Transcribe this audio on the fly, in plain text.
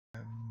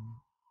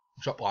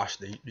was up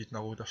last night reading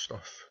a load of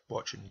stuff,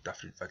 watching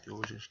different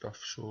videos and stuff,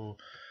 so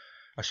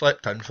I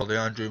slept in for the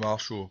Andrew Marr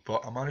show,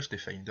 but I managed to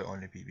find it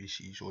on the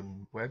BBC's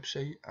own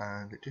website,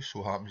 and it just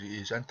so happens he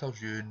is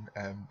interviewing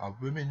a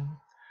woman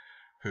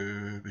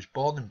who was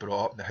born and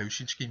brought up in the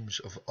housing schemes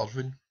of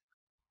Irvine,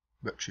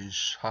 which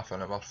is half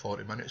an hour,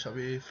 40 minutes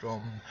away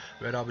from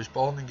where I was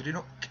born in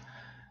Greenock.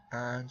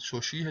 And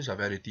so she has a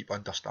very deep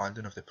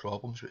understanding of the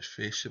problems which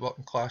face the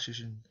working classes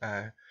in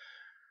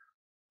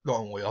not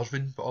only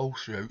Irvine but all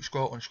throughout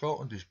Scotland.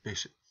 Scotland is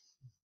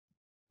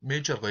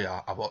majorly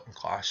a working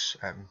class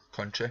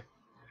country,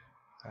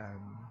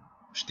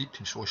 steeped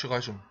in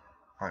socialism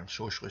and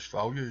socialist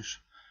values.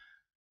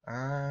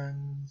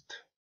 And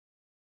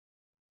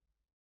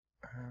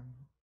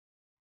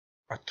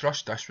I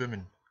trust this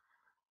woman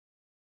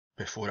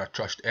before I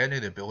trust any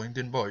of the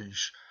Billingdon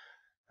boys,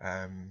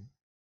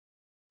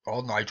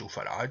 or Nigel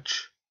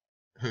Farage,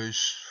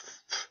 whose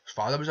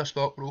father was a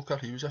stockbroker,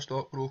 he was a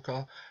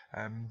stockbroker.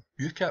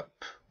 UKIP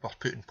were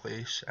put in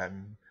place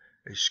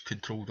as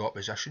controlled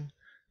opposition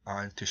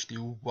and to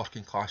steal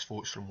working class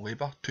votes from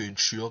Labour to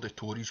ensure the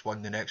Tories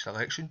won the next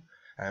election.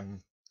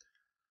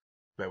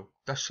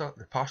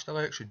 The past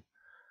election,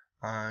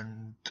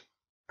 and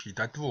he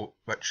did vote,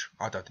 which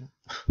I didn't,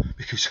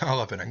 because I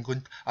live in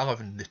England. I live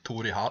in the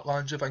Tory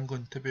heartlands of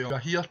England, to be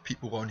honest. I hear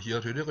people on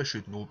here who really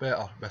should know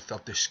better with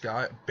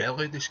their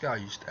barely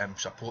disguised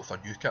support for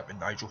UKIP and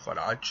Nigel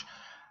Farage,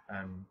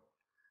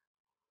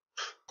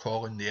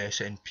 calling the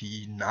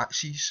SNP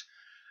Nazis.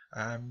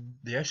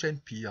 The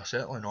SNP are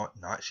certainly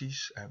not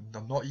Nazis.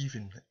 They're not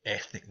even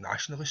ethnic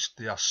nationalists.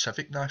 They are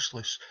civic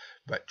nationalists,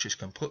 which is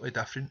completely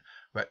different,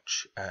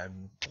 which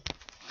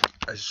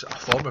is a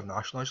form of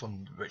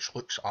nationalism which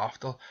looks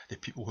after the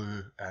people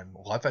who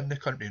live in the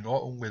country,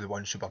 not only the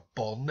ones who were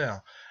born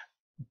there.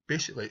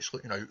 Basically, it's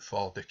looking out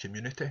for the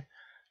community,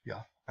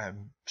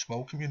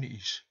 small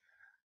communities.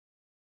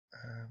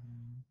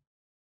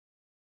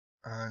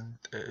 And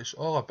it is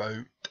all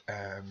about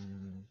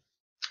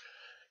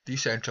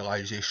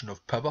decentralisation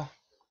of power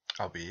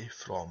away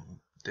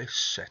from the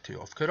city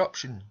of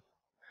corruption,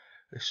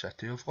 the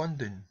city of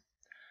London.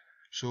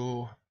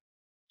 So,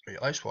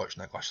 right, let's watch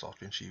Nicola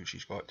Sturgeon, see what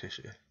she's got to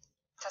say.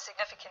 It's a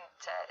significant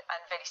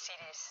and very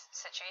serious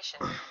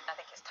situation. I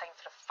think it's time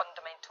for a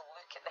fundamental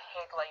look at the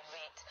headline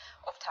rate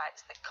of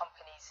tax that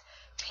companies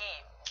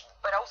pay.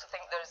 But I also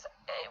think there's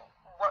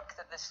work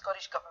that the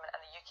Scottish Government and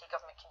the UK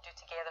Government can do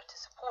together to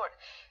support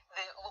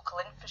the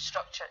local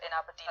infrastructure in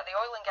Aberdeen. The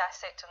oil and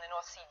gas sector in the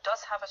North Sea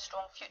does have a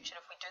strong future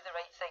if we do the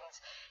right things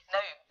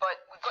now,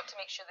 but we've got to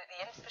make sure that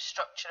the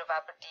infrastructure of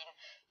Aberdeen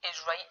is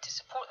right to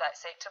support that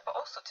sector, but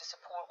also to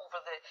support over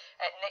the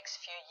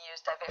next few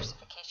years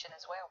diversification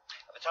as well.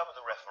 At the time of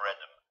the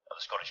referendum,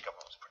 the Scottish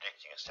Government was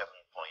predicting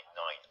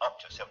up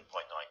to 7.9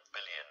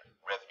 billion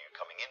revenue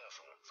coming in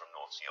from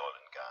North Sea oil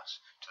and gas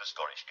to the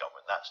Scottish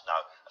Government. That's now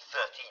a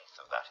 13th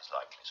of that is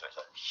likely, so it's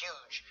a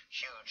huge,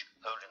 huge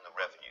hole in the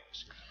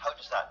revenues. How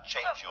does that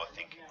change your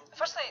thinking?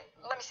 Firstly,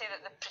 let me say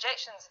that the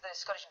projections the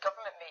Scottish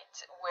Government made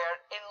were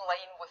in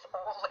line with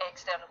all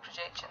external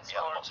projections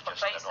for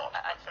price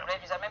and for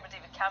revenues. I remember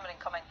David Cameron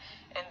coming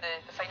in the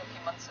final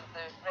few months of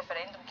the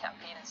referendum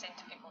campaign and saying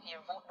to people here,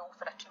 vote no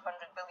for a £200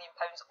 billion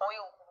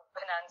oil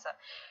bonanza.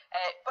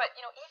 But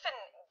even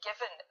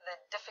given the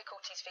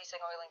difficulties facing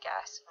oil and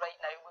gas right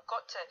now, we've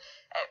got to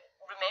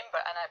remember,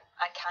 and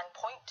I can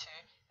point to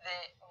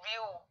the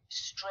real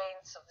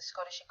strengths of the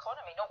Scottish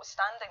economy.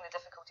 Notwithstanding the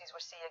difficulties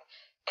we're seeing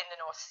in the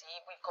North Sea,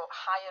 we've got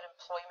higher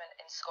employment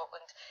in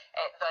Scotland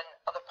than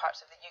other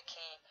parts of the UK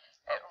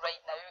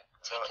right now.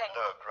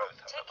 Lower growth.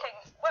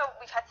 Well,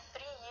 we've had 3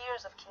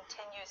 years of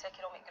continuous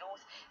economic growth.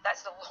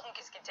 That's the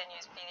longest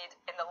continuous period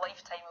in the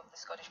lifetime of the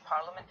Scottish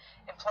Parliament.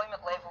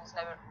 Employment levels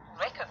now are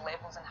record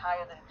levels and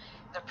higher than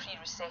their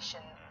pre-recession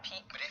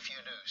peak. But if you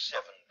lose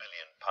 £7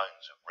 billion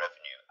of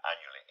revenue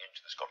annually into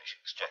the Scottish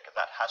Exchequer,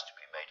 that has to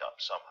be made up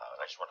somehow,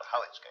 and I just wonder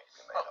how it's going to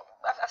be made up.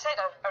 I've said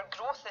our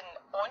growth in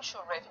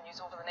onshore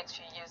revenues over the next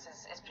few years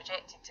is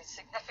projected to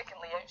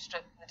significantly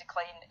outstrip the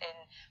decline in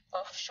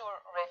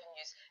offshore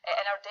revenues,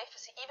 and our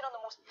deficit, even on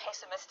the most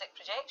pessimistic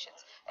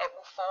projections,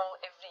 will fall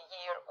every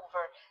year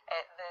over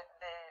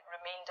the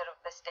remainder of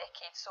this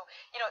decade. So,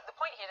 the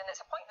point here, and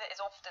it's a point that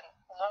is often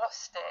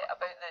lost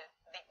about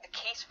the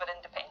case for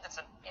independence,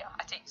 and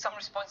I take some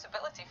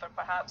responsibility for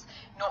perhaps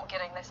not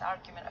getting this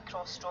argument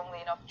across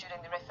strongly enough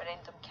during the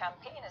referendum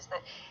campaign, is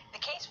that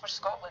the case for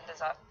Scotland as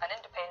an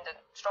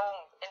independent,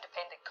 strong,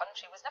 independent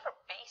country was never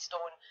based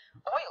on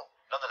oil.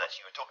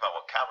 Nonetheless, you were talking about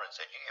what Cameron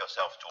said. You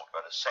yourself talked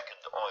about a second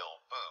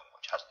oil boom,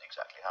 which hasn't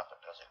exactly happened,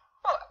 has it?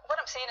 Well, what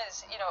I'm saying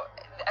is,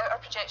 our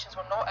projections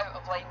were not out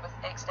of line with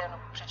external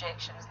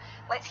projections.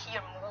 Let's hear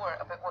more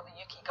about what the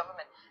UK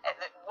government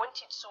that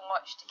wanted so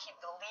much to keep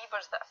the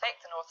levers that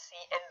affect the North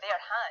Sea in their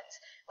hands.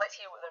 Let's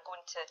hear what they're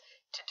going to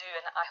do,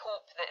 and I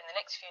hope that in the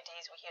next few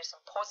days we hear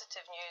some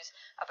positive news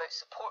about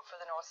support for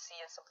the North Sea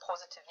and some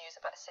positive news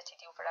about a city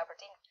deal for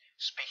Aberdeen.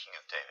 Speaking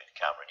of David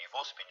Cameron, you've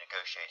also been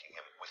negotiating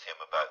with him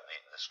about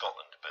the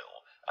Scotland Bill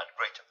and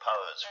greater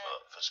powers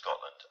for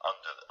Scotland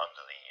under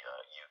the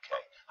UK.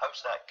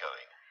 How's that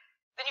going?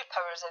 The new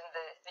powers in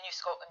the new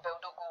Scotland Bill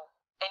don't go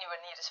anywhere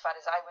near as far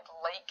as I would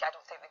like. I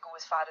don't think they go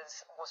as far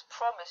as was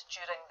promised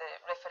during the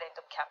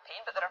referendum campaign,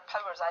 but there are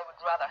powers I would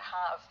rather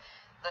have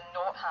than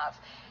not have.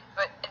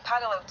 But in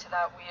parallel to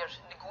that, we are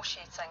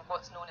negotiating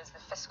what's known as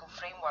the fiscal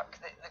framework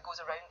that goes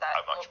around that.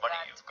 How much money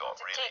you've got,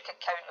 to really? take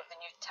account of the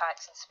new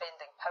tax and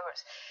spending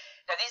powers.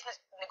 Now, these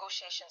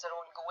negotiations are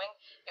ongoing.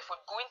 If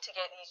we're going to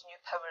get these new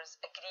powers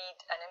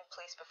agreed and in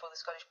place before the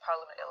Scottish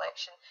Parliament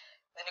election,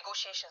 the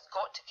negotiations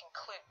got to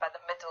conclude by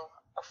the middle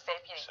of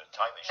February. So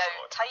time is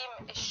short. Time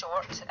is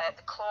short,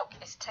 the clock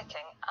is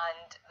ticking,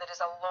 and there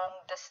is a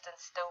long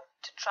distance still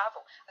to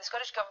travel. The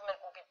Scottish Government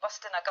will be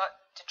busting a gut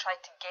to try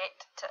to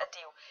get to a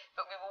deal,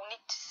 but we will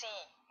need to see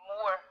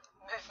more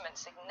movement,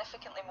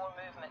 significantly more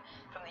movement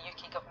from the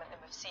UK Government than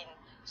we've seen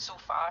so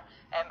far.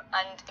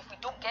 And if we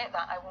don't get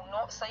that, I will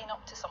not sign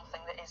up to something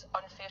that is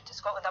unfair to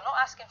Scotland. I'm not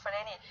asking for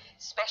any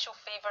special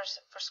favours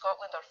for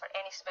Scotland or for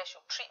any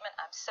special treatment.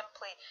 I'm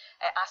simply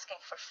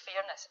asking for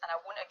fairness, and I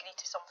won't agree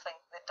to something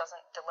that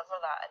doesn't deliver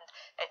that. And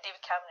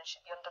David Cameron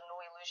should be under no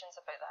illusions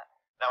about that.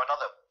 Now,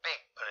 another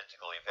big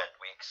political event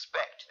we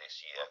expect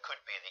this year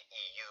could be the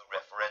EU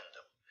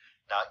referendum.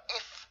 Now,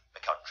 if the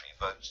country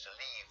votes to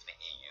leave the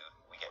EU,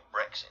 we get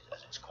Brexit,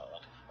 as it's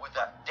called, would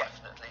that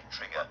definitely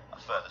trigger a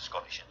further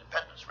Scottish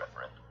independence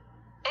referendum?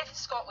 If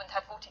Scotland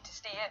had voted to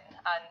stay in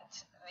and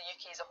the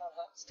UK as a whole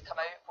votes to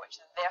come out, which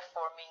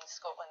therefore means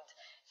Scotland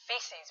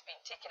faces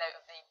being taken out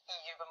of the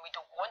EU when we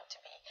don't want to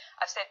be,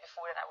 I've said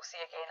before and I will say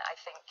again, I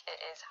think it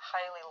is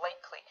highly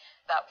likely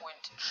that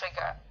would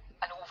trigger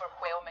an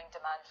overwhelming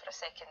demand for a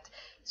second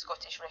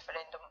Scottish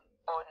referendum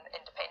on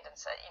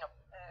independence.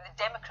 The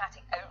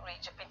democratic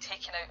outrage of being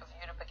taken out of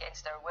Europe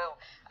against our will,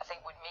 I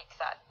think, would make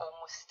that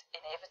almost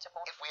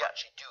inevitable. If we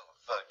actually do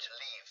vote to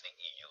leave the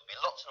EU, there'll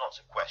be lots and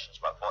lots of questions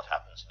about what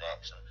happens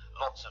next and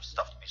lots of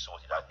stuff to be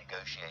sorted out,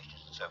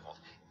 negotiations and so forth.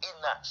 In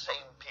that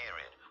same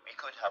period, we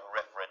could have a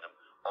referendum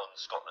on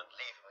Scotland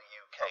leaving the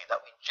UK.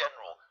 That would be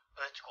general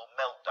political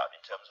meltdown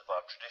in terms of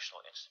our traditional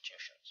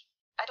institutions.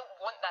 I don't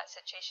want that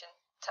situation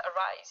to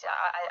arise.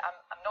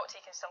 I'm not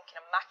taking some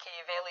kind of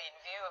Machiavellian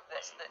view of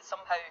this, that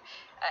somehow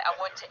I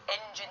want to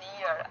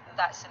engineer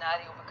that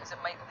scenario because it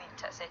might lead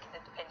to a second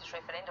independence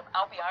referendum.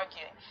 I'll be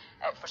arguing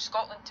for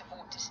Scotland to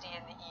vote to stay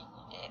in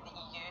the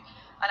EU,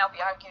 and I'll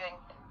be arguing,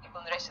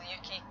 people in the rest of the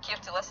UK care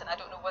to listen, I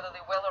don't know whether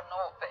they will or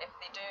not, but if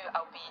they do,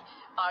 I'll be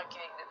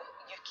arguing that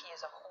the UK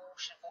as a whole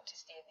should vote to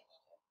stay in the EU.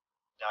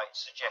 Now,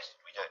 it's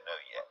suggested, we don't know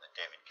yet, that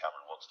David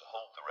Cameron wants to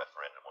hold the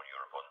referendum on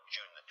Europe on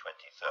June the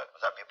 23rd. Would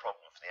that be a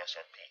problem for the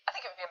SNP? I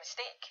think it would be a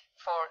mistake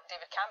for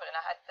David Cameron.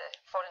 I had the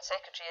Foreign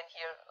Secretary in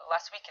here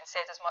last week and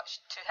said as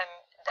much to him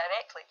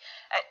directly.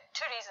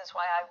 Two reasons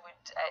why I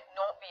would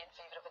not be in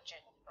favour of a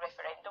June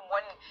referendum.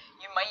 One,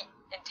 you might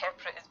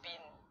interpret as being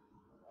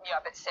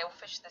a bit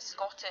selfish. The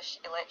Scottish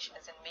election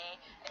is in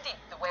May. Indeed,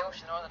 the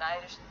Welsh, Northern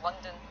Irish,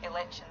 London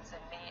elections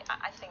in May.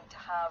 I think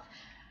to have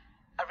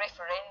a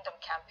referendum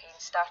campaign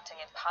starting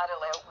in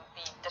parallel would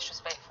be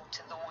disrespectful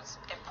to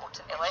those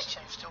important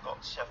elections. You've still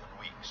got 7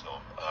 weeks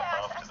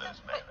after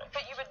those May elections.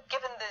 But you would,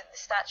 given the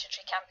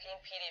statutory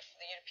campaign period for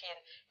the European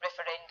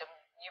referendum,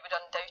 you would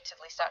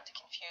undoubtedly start to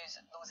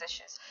confuse those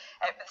issues.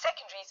 But the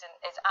second reason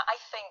is I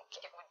think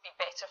it would be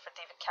better for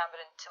David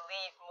Cameron to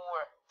leave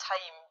more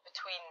time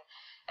between,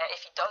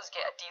 if he does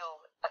get a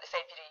deal at the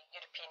February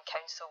European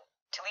Council,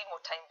 to leave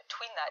more time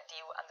between that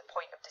deal and the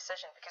point of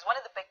decision. Because one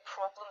of the big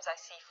problems I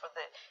see for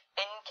the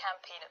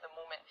in-campaign at the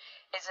moment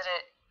is that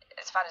it,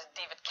 as far as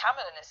David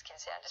Cameron is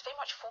concerned, is very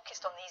much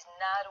focused on these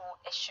narrow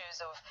issues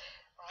of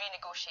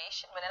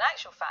renegotiation, when in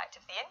actual fact,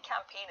 if the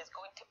in-campaign is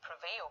going to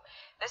prevail,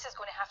 this is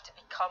going to have to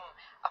become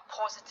a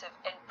positive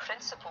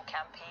in-principle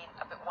campaign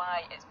about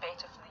why it's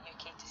better for the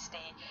UK to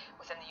stay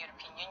within the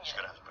European Union. It's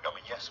going to have to become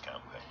a yes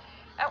campaign.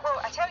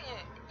 Well, I tell you,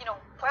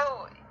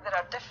 while there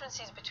are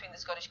differences between the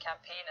Scottish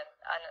campaign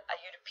and a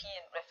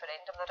European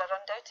referendum, there are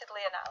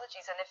undoubtedly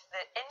analogies, and if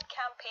the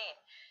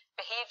in-campaign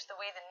behaves the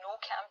way the no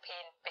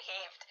campaign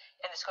behaved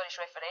in the Scottish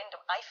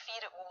referendum, I fear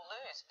it will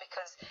lose,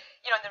 because,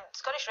 in the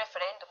Scottish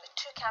referendum, the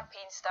two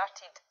campaigns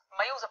started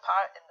miles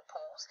apart in the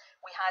polls.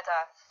 We had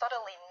a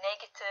thoroughly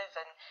negative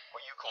and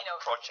what you call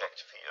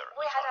Project Fear.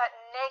 We had a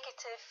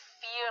negative,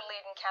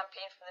 fear-laden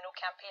campaign from the no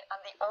campaign, and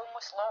they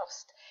almost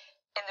lost.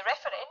 In the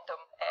referendum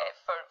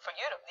for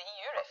Europe, the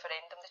EU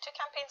referendum, the two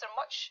campaigns are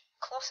much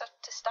closer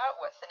to start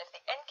with, and if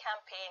the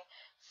in-campaign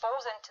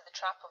falls into the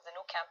trap of the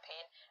no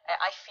campaign,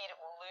 I fear it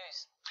will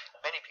lose.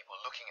 Many people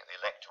looking at the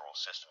electoral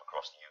system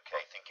across the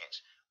UK think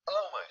it's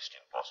almost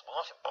impossible,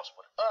 not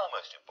impossible, but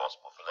almost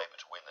impossible for Labour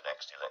to win the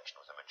next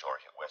election with a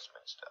majority at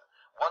Westminster.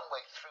 One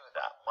way through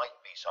that might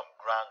be some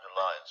grand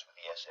alliance with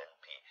the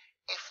SNP.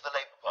 If the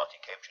Labour Party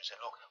came to you and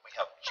said, look, we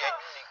have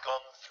genuinely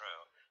gone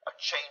through a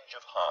change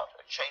of heart,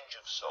 a change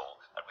of soul,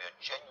 and we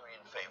are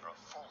genuinely in favour of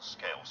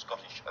full-scale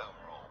Scottish Home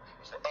Rule,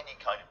 is there any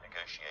kind of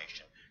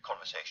negotiation,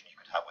 conversation you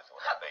could have with them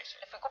on that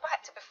basis? If we go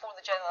back to before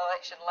the general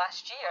election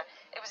last year,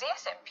 it was the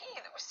SNP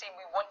that was saying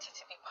we wanted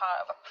to be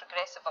part of a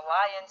progressive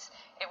alliance.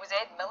 It was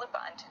Ed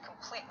Miliband who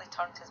completely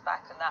turned his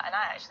back on that, and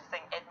I actually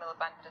think Ed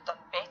Miliband would have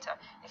done better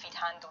if he'd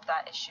handled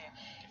that issue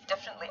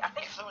differently. I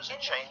think if there was a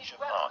change of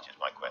heart, is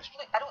my question.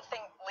 Look, I don't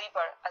think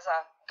Labour as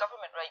a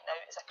government right now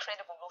is a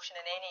credible notion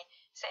in any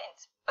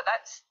sense, but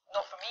that's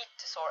not for me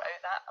to sort out.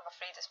 That, I'm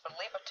afraid, is for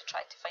Labour to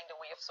try to find a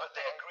way of sorting out.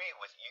 But they agree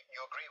with you.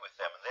 You agree with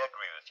them, and they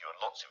agree with you on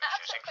lots of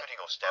issues,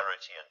 including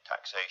austerity and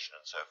taxation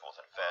and so forth,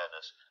 and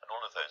fairness, and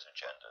all of those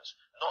agendas.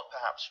 Not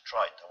perhaps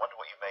Trident. I wonder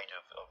what you made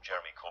of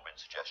Jeremy Corbyn's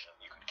suggestion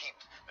that you could keep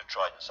the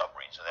Trident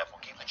submarines, and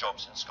therefore keep the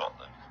jobs in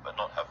Scotland, but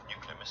not have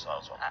nuclear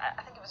missiles on them.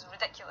 I think it was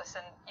ridiculous,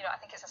 and I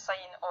think it's a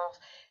sign of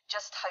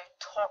just how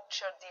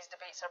tortured these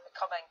debates are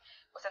becoming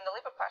within the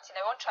Labour Party.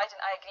 Now, on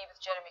Trident, I agree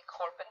with Jeremy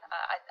Corbyn.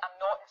 I'm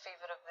not in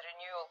favour of the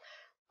renewal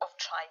of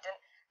Trident,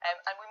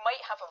 and we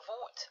might have a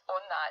vote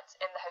on that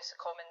in the House of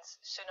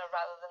Commons sooner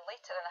rather than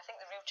later. And I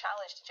think the real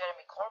challenge to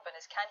Jeremy Corbyn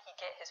is, can he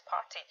get his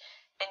party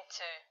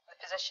into the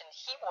position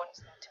he wants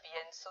them to be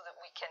in, so that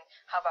we can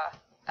have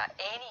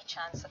any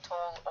chance at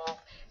all of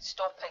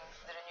stopping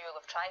the renewal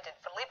of Trident.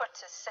 For Labour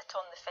to sit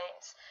on the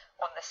fence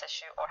on this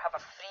issue or have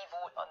a free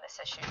vote on this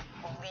issue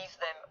will leave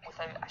them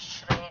without a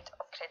shred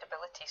of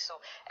credibility. So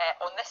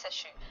on this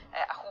issue,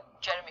 I hope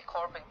Jeremy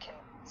Corbyn can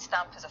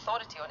stamp his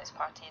authority on his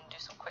party and do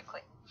so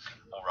quickly.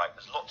 All right,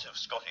 there's lots of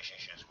Scottish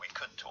issues we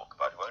could talk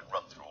about. We won't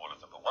run through all of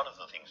them, but one of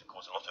the things that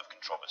caused a lot of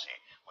controversy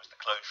was the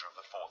closure of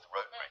the Forth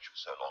Road Bridge for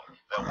so long.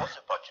 There was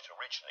a budget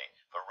originally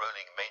for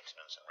rolling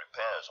maintenance and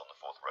repairs on the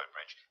Forth Road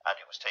Bridge, and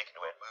it was taken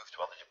away and moved to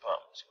other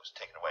departments. It was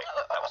taken away.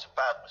 That was a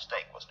bad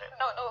mistake, wasn't it?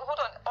 No,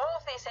 hold on. All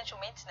of the essential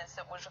maintenance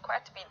that was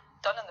required to be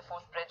done on the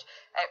Forth Bridge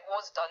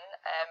was done,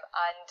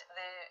 and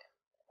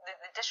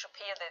the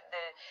disrepair,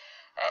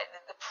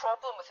 the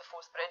problem with the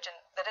Forth Bridge, and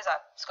there is a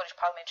Scottish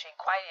Parliamentary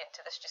inquiry into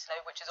this just now,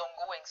 which is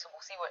ongoing, so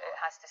we'll see what it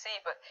has to say,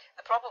 but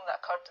the problem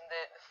that occurred in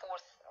the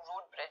Forth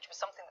Road Bridge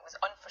was something that was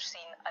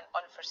unforeseen and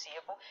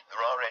unforeseeable. There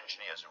are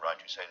engineers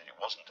around who say that it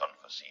wasn't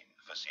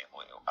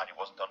foreseeable, and it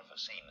wasn't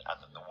unforeseen, and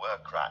that there were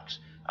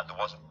cracks, and there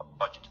was a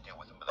budget to deal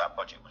with them, but that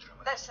budget was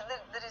removed.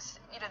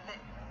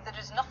 There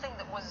is nothing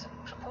that was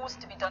proposed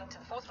to be done to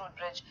the Forth Road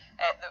Bridge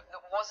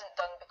that wasn't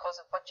done because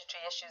of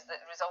budgetary issues that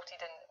resulted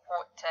in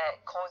what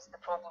caused the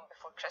problem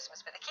before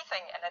Christmas. But the key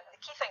thing, and the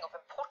key thing of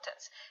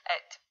importance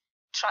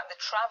to the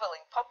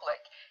travelling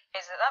public,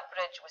 is that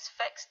bridge was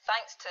fixed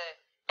thanks to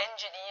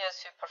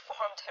engineers who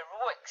performed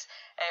heroics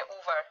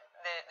over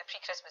the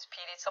pre-Christmas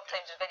period,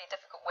 sometimes in very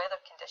difficult weather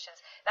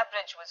conditions. That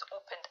bridge was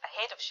opened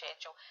ahead of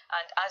schedule,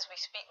 and as we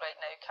speak right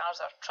now, cars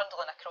are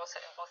trundling across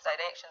it in both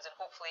directions, and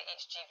hopefully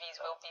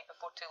HGVs will be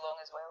before too long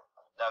as well.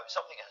 Now,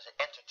 something that has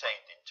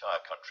entertained the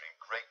entire country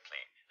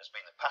greatly has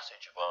been the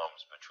passage of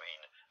arms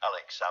between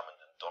Alex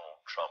Salmond and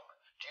Donald Trump.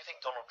 Do you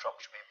think Donald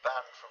Trump should be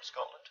banned from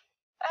Scotland?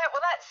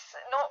 Well, that's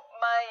not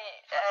my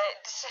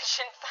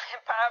decision,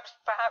 perhaps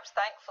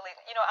thankfully.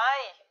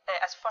 I,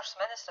 as First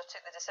Minister,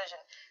 took the decision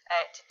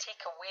to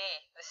take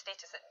away the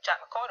status that Jack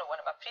McConnell, one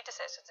of my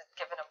predecessors, had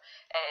given him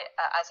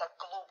as a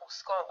global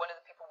Scot, one of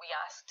the people we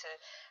asked to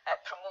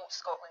promote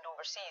Scotland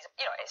overseas.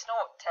 It's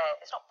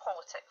not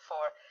politic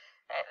for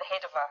the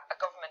head of a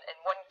government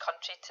in one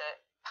country to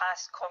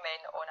pass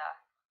comment on a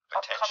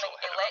upcoming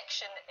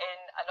election in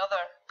another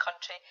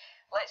country.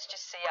 Let's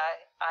just say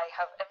I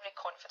have every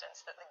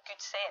confidence that the good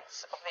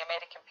sense of the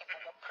American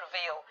people will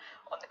prevail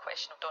on the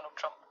question of Donald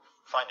Trump.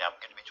 Finally, I'm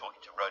going to be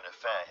talking to Rona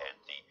Fairhead,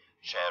 the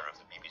chair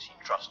of the BBC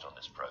Trust, on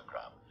this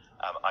programme.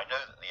 I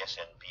know that the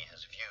SNP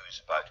has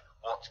views about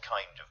what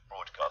kind of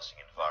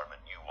broadcasting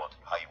environment you want,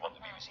 how you want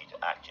the BBC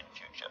to act in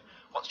future.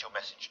 What's your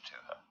message to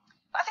her?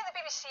 I think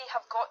the BBC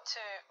have got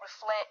to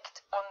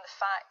reflect on the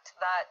fact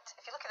that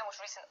if you look at the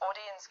most recent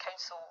Audience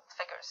Council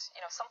figures,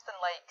 something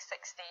like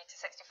 60 to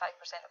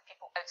 65% of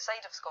people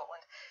outside of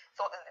Scotland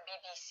thought that the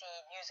BBC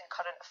News and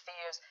Current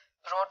Affairs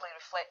broadly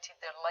reflected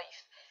their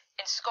life.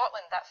 In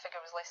Scotland, that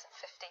figure was less than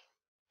 50%.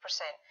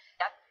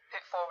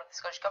 The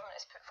Scottish Government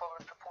has put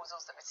forward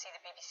proposals that would see the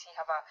BBC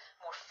have a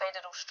more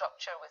federal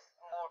structure with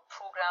more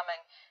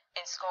programming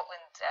in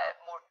Scotland,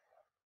 more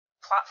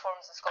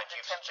platforms in Scotland. And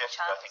you've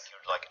suggested, I think,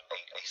 you'd like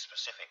a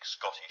specific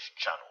Scottish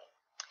channel.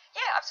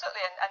 Yeah,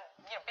 absolutely, and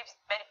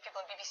many people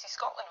in BBC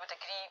Scotland would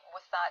agree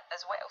with that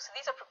as well. So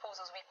these are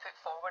proposals we put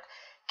forward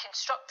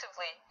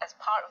constructively as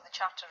part of the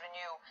Charter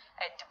Renewal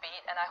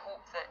debate, and I hope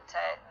that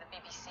the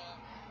BBC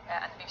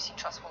and the BBC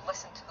Trust will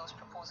listen to those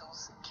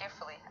proposals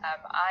carefully.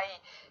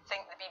 I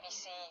think the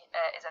BBC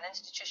is an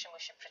institution we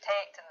should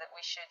protect and that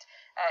we should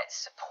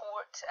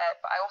support,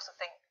 but I also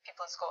think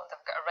people in Scotland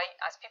have got a right,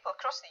 as people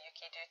across the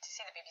UK do, to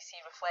see the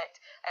BBC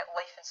reflect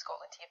life in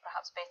Scotland here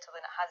perhaps better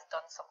than it has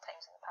done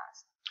sometimes in the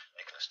past.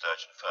 Nicola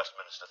Sturgeon, First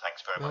Minister,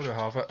 thanks very much. There we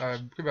have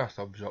it. Give me a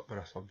thumbs up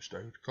or a thumbs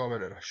down.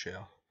 Comment or a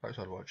share. Thanks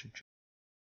for watching.